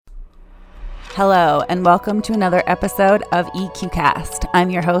Hello, and welcome to another episode of EQcast.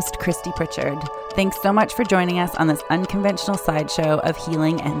 I'm your host, Christy Pritchard. Thanks so much for joining us on this unconventional sideshow of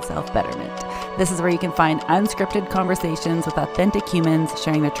healing and self-betterment. This is where you can find unscripted conversations with authentic humans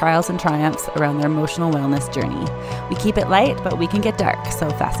sharing their trials and triumphs around their emotional wellness journey. We keep it light, but we can get dark, so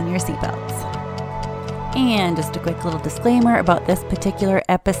fasten your seatbelts. And just a quick little disclaimer about this particular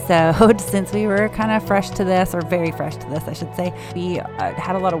episode. Since we were kind of fresh to this, or very fresh to this, I should say, we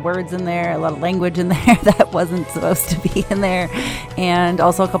had a lot of words in there, a lot of language in there that wasn't supposed to be in there, and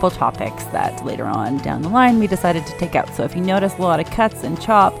also a couple of topics that later on down the line we decided to take out. So if you notice a lot of cuts and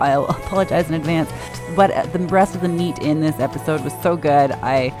chop, I'll apologize in advance. But the rest of the meat in this episode was so good.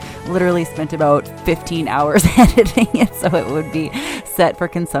 I literally spent about 15 hours editing it so it would be set for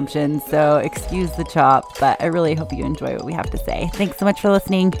consumption. So excuse the chop, but I really hope you enjoy what we have to say. Thanks so much for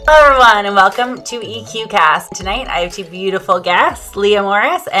listening. Hello, everyone, and welcome to EQcast. Tonight, I have two beautiful guests, Leah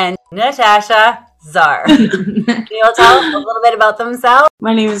Morris and Natasha Czar. Can you tell us a little bit about themselves?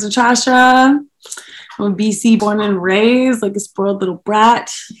 My name is Natasha. I'm a BC born and raised, like a spoiled little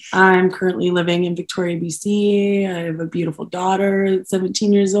brat. I'm currently living in Victoria, BC. I have a beautiful daughter that's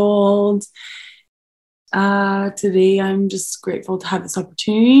 17 years old. Today, I'm just grateful to have this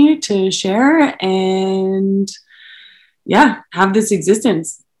opportunity to share and, have this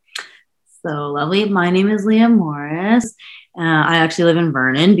existence. So lovely. My name is Leah Morris. I actually live in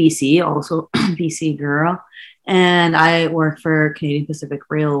Vernon, BC, also BC girl. And I work for Canadian Pacific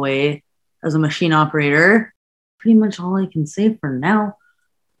Railway as a machine operator. Pretty much all I can say for now.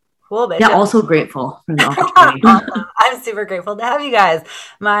 Cool. Bitch. Yeah, also grateful for the opportunity. Awesome. I'm super grateful to have you guys.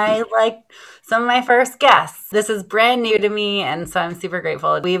 Some of my first guests. This is brand new to me, and so I'm super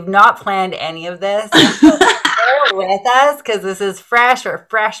grateful. We've not planned any of this. Bear with us because this is fresh. We're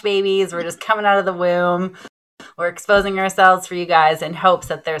fresh babies. We're just coming out of the womb. We're exposing ourselves for you guys in hopes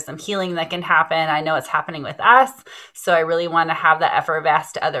that there's some healing that can happen. I know it's happening with us, so I really want to have that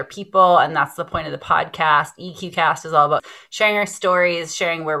effervesce to other people, and that's the point of the podcast. EQcast is all about sharing our stories,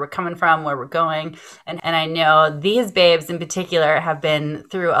 sharing where we're coming from, where we're going, and I know these babes in particular have been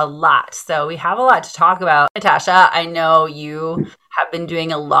through a lot, so we have a lot to talk about. Natasha, I know you have been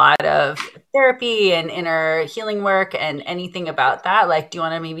doing a lot of therapy and inner healing work and anything about that. Do you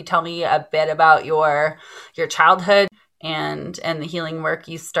want to maybe tell me a bit about your childhood and the healing work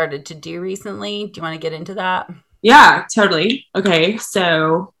you started to do recently? Do you want to get into that? Yeah, totally. Okay.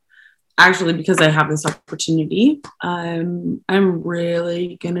 So actually, because I have this opportunity, I'm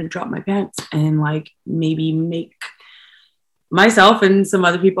really going to drop my pants and maybe make myself and some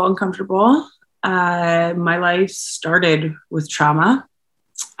other people uncomfortable. My life started with trauma.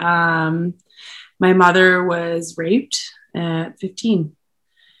 My mother was raped at 15,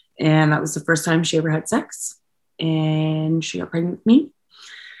 and that was the first time she ever had sex, and she got pregnant with me.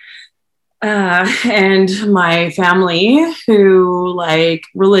 And my family, who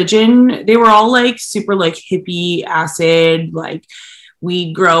religion, they were all super hippie, acid,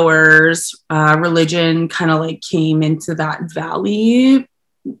 weed growers. Religion kind of came into that valley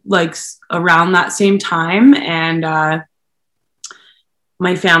around that same time, and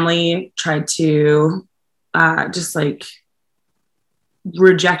my family tried to just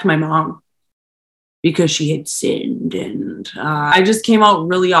reject my mom because she had sinned, and I just came out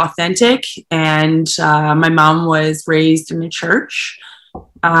really authentic. And my mom was raised in a church,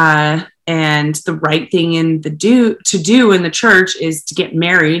 and the right thing to do in the church is to get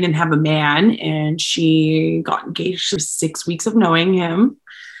married and have a man. And she got engaged for 6 weeks of knowing him.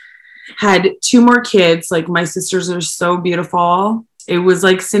 Had 2 more kids. My sisters are so beautiful. It was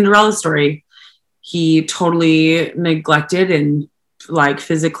Cinderella story. He totally neglected and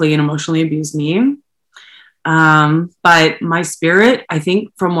physically and emotionally abused me. But my spirit, I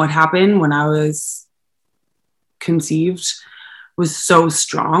think from what happened when I was conceived, was so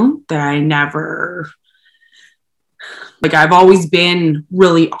strong that I never, I've always been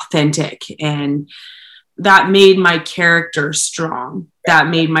really authentic, and that made my character strong. That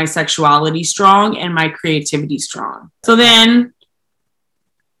made my sexuality strong and my creativity strong. So then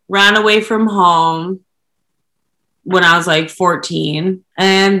ran away from home when I was 14,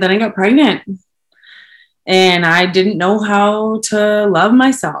 and then I got pregnant, and I didn't know how to love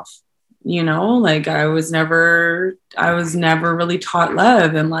myself. I was never really taught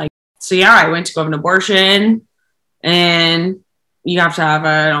love. And I went to go have an abortion, and you have to have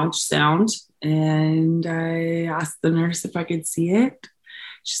an ultrasound. And I asked the nurse if I could see it.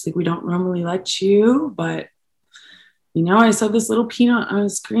 She's like, we don't normally let you, but I saw this little peanut on a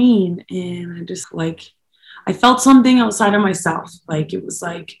screen, and I just I felt something outside of myself. It was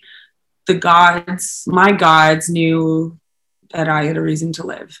my gods knew that I had a reason to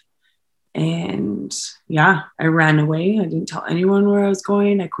live. And yeah, I ran away. I didn't tell anyone where I was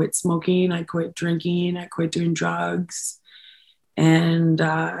going. I quit smoking. I quit drinking. I quit doing drugs. And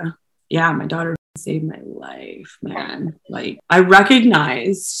yeah, my daughter saved my life, man. Like, I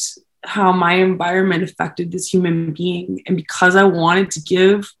recognized how my environment affected this human being. And because I wanted to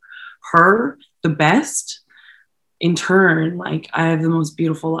give her the best, in turn, like, I have the most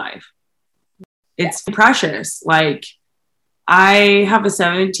beautiful life. It's precious. Like, I have a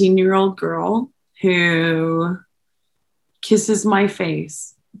 17-year-old girl who kisses my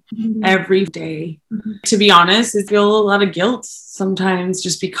face every day. To be honest, I feel a lot of guilt sometimes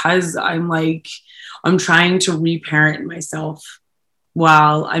just because I'm trying to reparent myself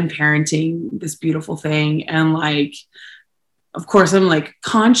while I'm parenting this beautiful thing. And like, of course, I'm like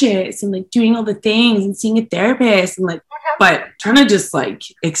conscious and like doing all the things and seeing a therapist and like, but trying to just like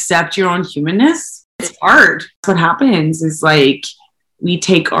accept your own humanness, it's hard. What happens is like, we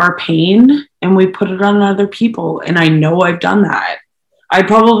take our pain and we put it on other people. And I know I've done that.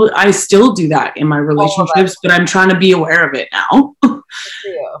 I still do that in my relationships, but I'm trying to be aware of it now. Good for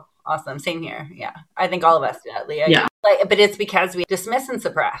you. Awesome. Same here. Yeah. I think all of us do that, Leah. Yeah. Like, but it's because we dismiss and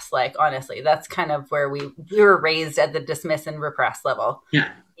suppress. Like, honestly, that's kind of where we were raised at the dismiss and repress level.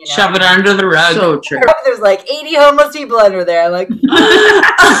 Yeah. You know? Shove it under the rug. So true. There's like 80 homeless people under there. Like,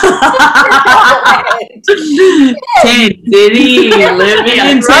 tent city, living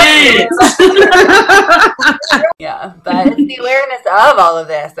in tents. Yeah, but it's the awareness of all of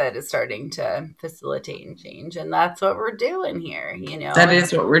this that is starting to facilitate and change, and that's what we're doing here. You know, that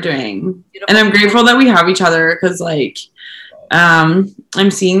is what we're doing, and I'm grateful that we have each other because, like,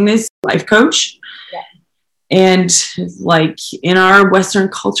 I'm seeing this life coach. And like in our Western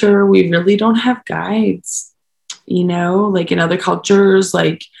culture, we really don't have guides, you know, like in other cultures,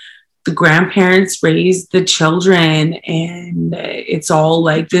 like the grandparents raise the children and it's all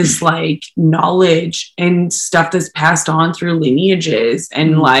like this like knowledge and stuff that's passed on through lineages.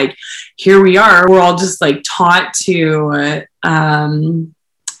 And like, here we are, we're all just like taught to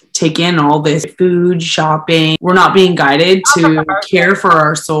take in all this food, shopping. We're not being guided to care for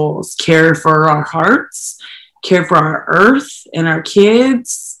our souls, care for our hearts, care for our earth and our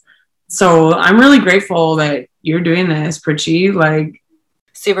kids. So I'm really grateful that you're doing this, Pritchie. Like,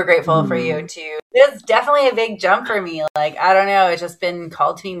 super grateful for you too. It's definitely a big jump for me. Like, I don't know, it's just been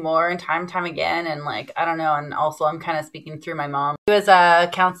called to me more and time again. And like, I don't know. And also I'm kind of speaking through my mom. She was a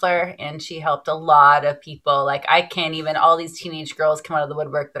counselor and she helped a lot of people. Like, I can't even, all these teenage girls come out of the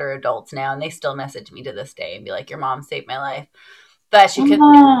woodwork that are adults now and they still message me to this day and be like, your mom saved my life. But she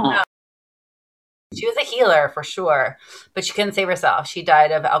couldn't. She was a healer for sure, but she couldn't save herself. She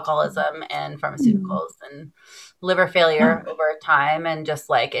died of alcoholism and pharmaceuticals and liver failure over time, and just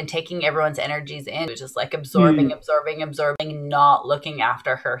like, and taking everyone's energies in, just like absorbing, not looking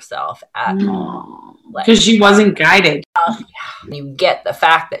after herself at all. Because she wasn't guided. You get the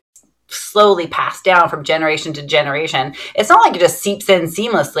fact that slowly passed down from generation to generation. It's not like it just seeps in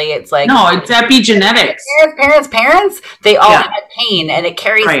seamlessly. It's like, no, it's epigenetics. Parents, they all had pain and it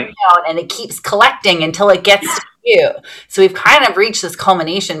carries down and it keeps collecting until it gets to you. So we've kind of reached this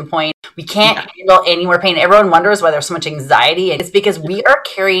culmination point. We can't handle any more pain. Everyone wonders why there's so much anxiety. It's because we are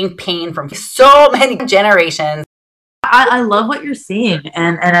carrying pain from so many generations. I love what you're saying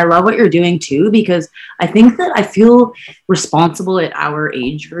and I love what you're doing too, because I think that I feel responsible at our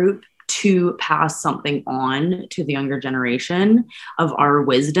age group to pass something on to the younger generation of our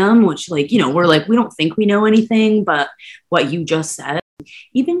wisdom, which, like, you know, we're like, we don't think we know anything, but what you just said,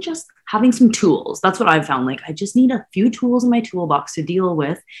 even just having some tools, that's what I've found. Like, I just need a few tools in my toolbox to deal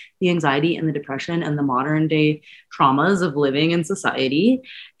with the anxiety and the depression and the modern day traumas of living in society.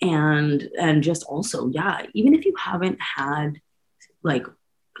 And just also, even if you haven't had like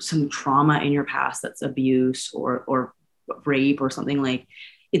some trauma in your past, that's abuse or rape or something, like,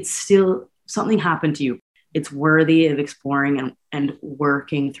 it's still something happened to you. It's worthy of exploring and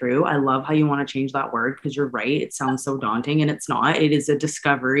working through. I love how you want to change that word, because you're right. It sounds so daunting and it's not. It is a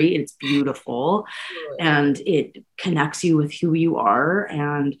discovery. It's beautiful and it connects you with who you are.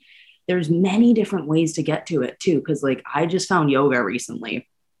 And there's many different ways to get to it too. Because like, I just found yoga recently.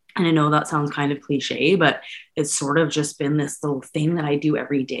 And I know that sounds kind of cliche, but it's sort of just been this little thing that I do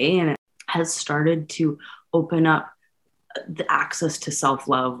every day. And it has started to open up the access to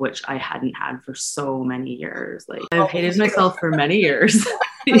self-love, which I hadn't had for so many years. Like, I've hated myself for many years.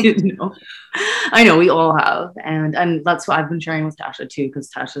 You know? I know we all have. And that's what I've been sharing with Tasha too, because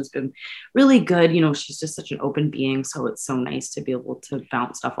Tasha's been really good. You know, she's just such an open being. So it's so nice to be able to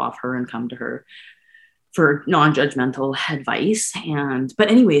bounce stuff off her and come to her for non-judgmental advice.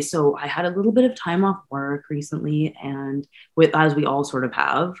 But anyway, so I had a little bit of time off work recently, and as we all sort of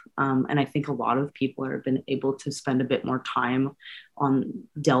have, and I think a lot of people have been able to spend a bit more time on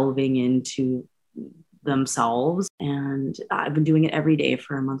delving into themselves. And I've been doing it every day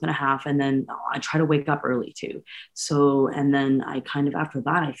for a month and a half. And then I try to wake up early too. So, and then I kind of, after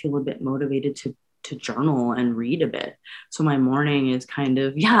that, I feel a bit motivated to journal and read a bit. So my morning is kind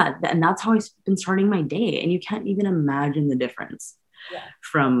of, and that's how I've been starting my day. And you can't even imagine the difference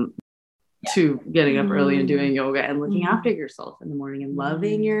from to getting up early and doing yoga and looking after yourself in the morning and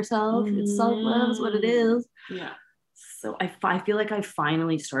loving yourself. It's self-love is what it is. Yeah. So I feel like I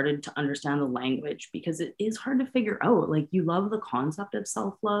finally started to understand the language, because it is hard to figure out. Like, you love the concept of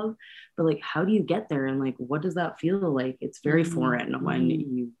self-love, but like, how do you get there? And like, what does that feel like? It's very foreign when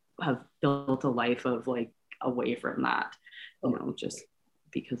you have built a life of like away from that, you know, just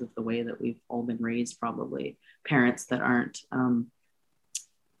because of the way that we've all been raised, probably parents that aren't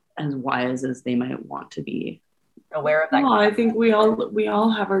as wise as they might want to be. Aware of that. Well, I think we all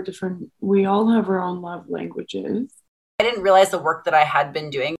have our own love languages. I didn't realize the work that I had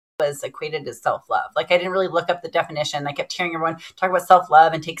been doing was equated to self-love. Like, I didn't really look up the definition. I kept hearing everyone talk about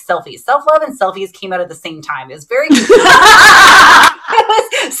self-love and take selfies. Self-love and selfies came out at the same time. It was very it was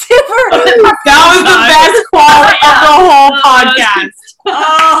super. That was the best quality of the whole podcast.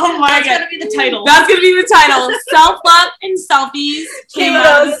 Oh my God. That's gonna be the title. That's gonna be the title. Self-love and selfies came out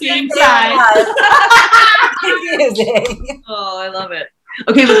at the same time. Confusing. Oh, I love it.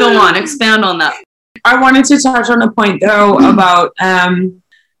 Okay, but go on. Expand on that. I wanted to touch on a point though about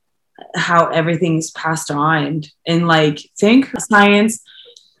how everything's passed on, and like, think science,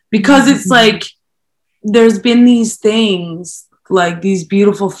 because it's like there's been these things, like these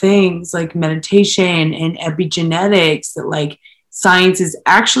beautiful things like meditation and epigenetics, that like science is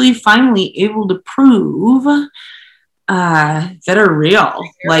actually finally able to prove that are real.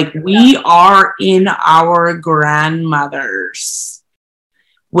 Like, we are in our grandmothers.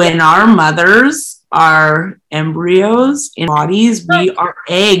 When our mothers are embryos in bodies, we are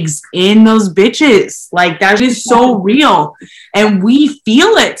eggs in those bitches. Like, that is so real. And we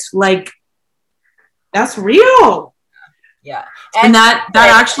feel it. Like, that's real. Yeah. And that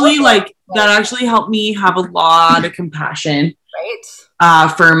actually, like, that actually helped me have a lot of compassion,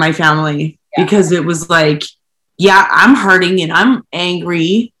 right, for my family, because it was like, yeah, I'm hurting and I'm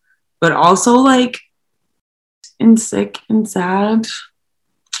angry, but also like, and sick and sad.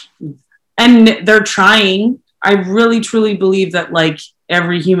 And they're trying. I really, truly believe that like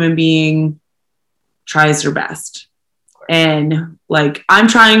every human being tries their best. And like, I'm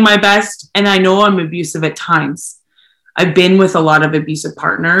trying my best, and I know I'm abusive at times. I've been with a lot of abusive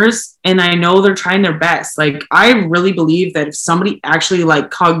partners, and I know they're trying their best. Like, I really believe that if somebody actually like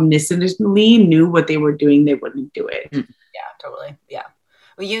cognitively knew what they were doing, they wouldn't do it. Yeah, totally. Yeah.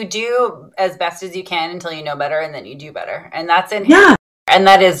 Well, you do as best as you can until you know better, and then you do better. And that's inherent. Yeah. And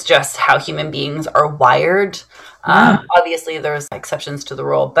that is just how human beings are wired. Obviously, there's exceptions to the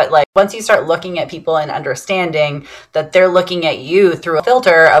rule. But like, once you start looking at people and understanding that they're looking at you through a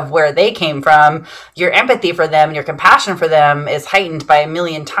filter of where they came from, your empathy for them and your compassion for them is heightened by a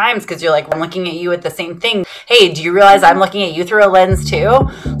million times, because you're like, I'm looking at you at the same thing. Hey, do you realize I'm looking at you through a lens too?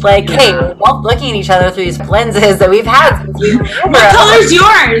 Like, hey, we're both looking at each other through these lenses that we've had since we were What color's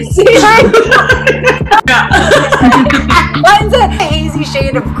yours? Mine's a hazy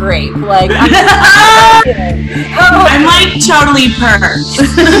shade of grape. Like, I'm like totally perked.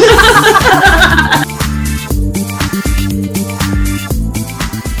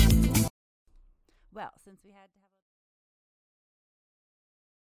 Well, since we had to have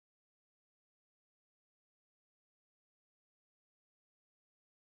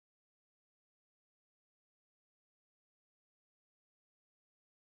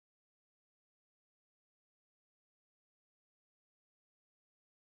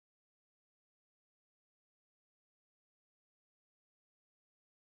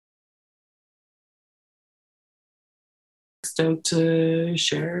stoked to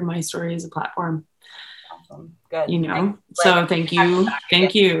share my story as a platform. awesome. Good. You know, so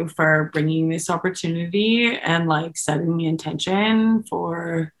thank you for bringing this opportunity and like setting the intention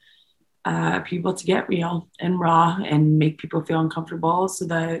for people to get real and raw and make people feel uncomfortable, so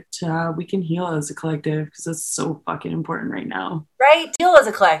that we can heal as a collective, because it's so fucking important right now. Right? Heal as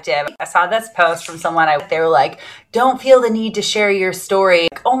a collective. I saw this post from someone. They were like, don't feel the need to share your story,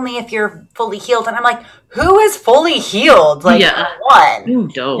 only if you're fully healed. And I'm like, who is fully healed? Like,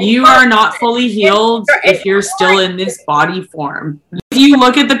 one. You are not fully healed if you're still in this body form. If you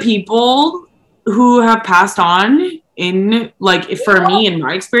look at the people who have passed on, in like, for me, in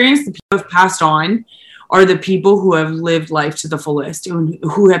my experience, the people who have passed on are the people who have lived life to the fullest and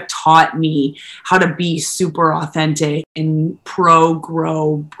who have taught me how to be super authentic and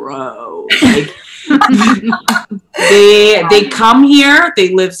grow, bro. Like, they come here,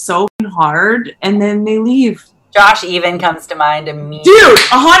 they live so hard, and then they leave. Josh even comes to mind immediately. Dude,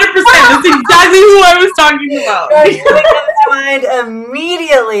 100%. That's exactly who I was talking about. Josh even comes to mind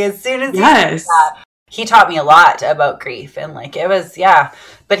immediately as soon as yes. He taught me a lot about grief, and like it was,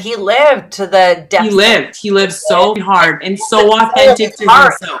 but he lived to the depth. He lived so hard and so authentic to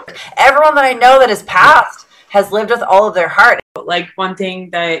himself. Everyone that I know that has passed has lived with all of their heart. Like one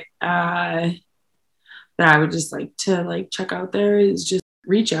thing that that I would just like to like check out there is just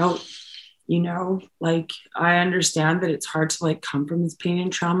reach out. You know, like I understand that it's hard to like come from this pain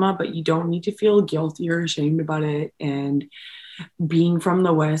and trauma, but you don't need to feel guilty or ashamed about it. And being from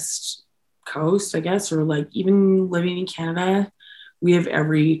the West Coast, I guess, or like even living in Canada, we have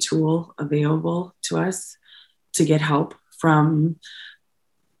every tool available to us to get help from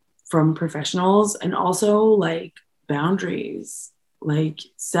professionals, and also like boundaries, like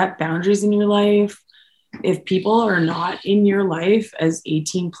set boundaries in your life. If people are not in your life as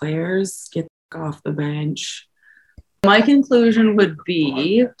 18 players, get off the bench. My conclusion would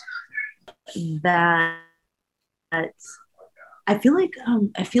be that I feel like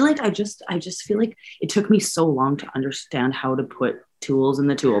I just feel like it took me so long to understand how to put tools in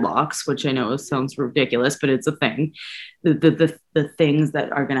the toolbox, which I know sounds ridiculous, but it's a thing. The things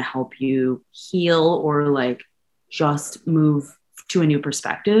that are going to help you heal or like just move to a new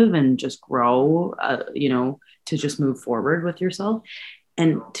perspective and just grow, to just move forward with yourself.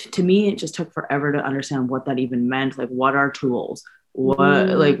 And to me, it just took forever to understand what that even meant. Like, what are tools? What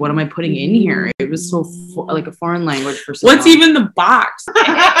am I putting in here? It was so like a foreign language for so What's long. even the box?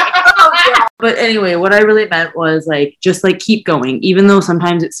 But anyway, what I really meant was like, just like keep going, even though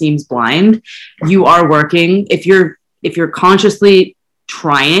sometimes it seems blind. You are working. If you're consciously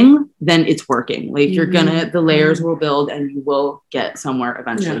trying, then it's working. Like you're the layers will build and you will get somewhere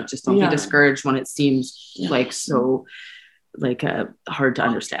eventually. Just don't be discouraged when it seems like so like hard to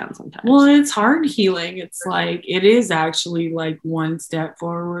understand sometimes. Well, it's hard healing. It's like it is actually like one step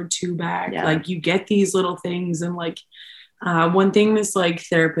forward, two back. Like you get these little things, and like one thing this like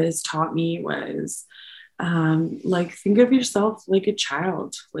therapist taught me was like think of yourself like a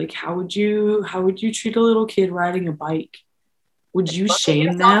child. Like how would you treat a little kid riding a bike? Would you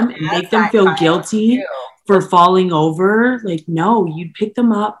shame them and make them feel guilty for falling over? Like, no, you'd pick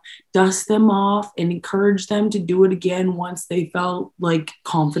them up, dust them off, and encourage them to do it again once they felt like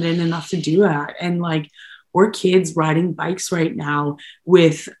confident enough to do that. And like, we're kids riding bikes right now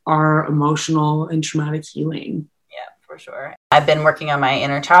with our emotional and traumatic healing. For sure. I've been working on my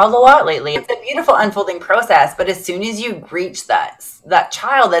inner child a lot lately. It's a beautiful unfolding process, but as soon as you reach that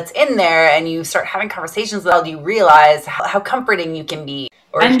child that's in there and you start having conversations with them, you realize how comforting you can be.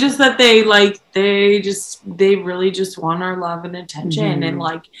 And just that they really just want our love and attention. And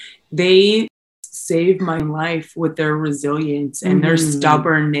like they saved my life with their resilience and their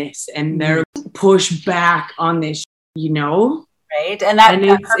stubbornness and their push back on this, Right. And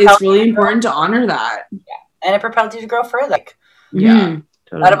it's really important to honor that. Yeah. And it propelled you to grow further. Totally.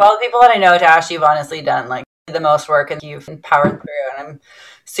 Out of all the people that I know, Josh, you've honestly done like the most work and you've empowered through. And I'm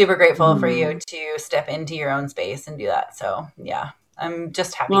super grateful for you to step into your own space and do that. So yeah, I'm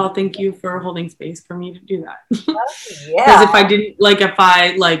just happy. Well, thank you for holding space for me to do that. Because if I didn't,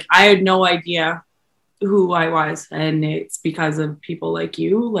 I had no idea who I was. And it's because of people like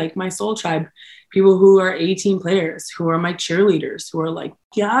you, like my soul tribe, people who are 18 players, who are my cheerleaders, who are like,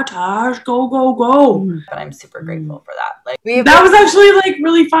 yeah, Tosh, go, go, go. But I'm super grateful for that. Like that was actually like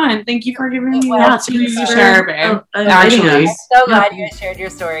really fun. Thank you for giving me the opportunity to share, babe. I'm so glad you guys shared your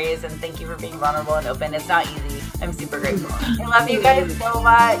stories, and thank you for being vulnerable and open. It's not easy. I'm super grateful. I love you guys so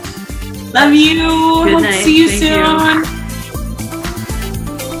much. Love you. Hope to see you soon.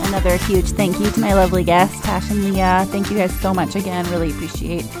 Another huge thank you to my lovely guests, Tash and Leah. Thank you guys so much again. Really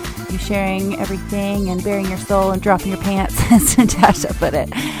appreciate you sharing everything and bearing your soul and dropping your pants, as Natasha put it.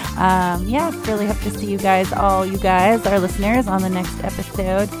 Really hope to see you guys, our listeners, on the next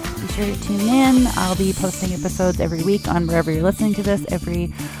episode. Be sure to tune in. I'll be posting episodes every week on wherever you're listening to this,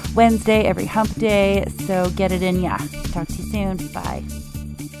 every Wednesday, every hump day. So get it in. Talk to you soon. Bye.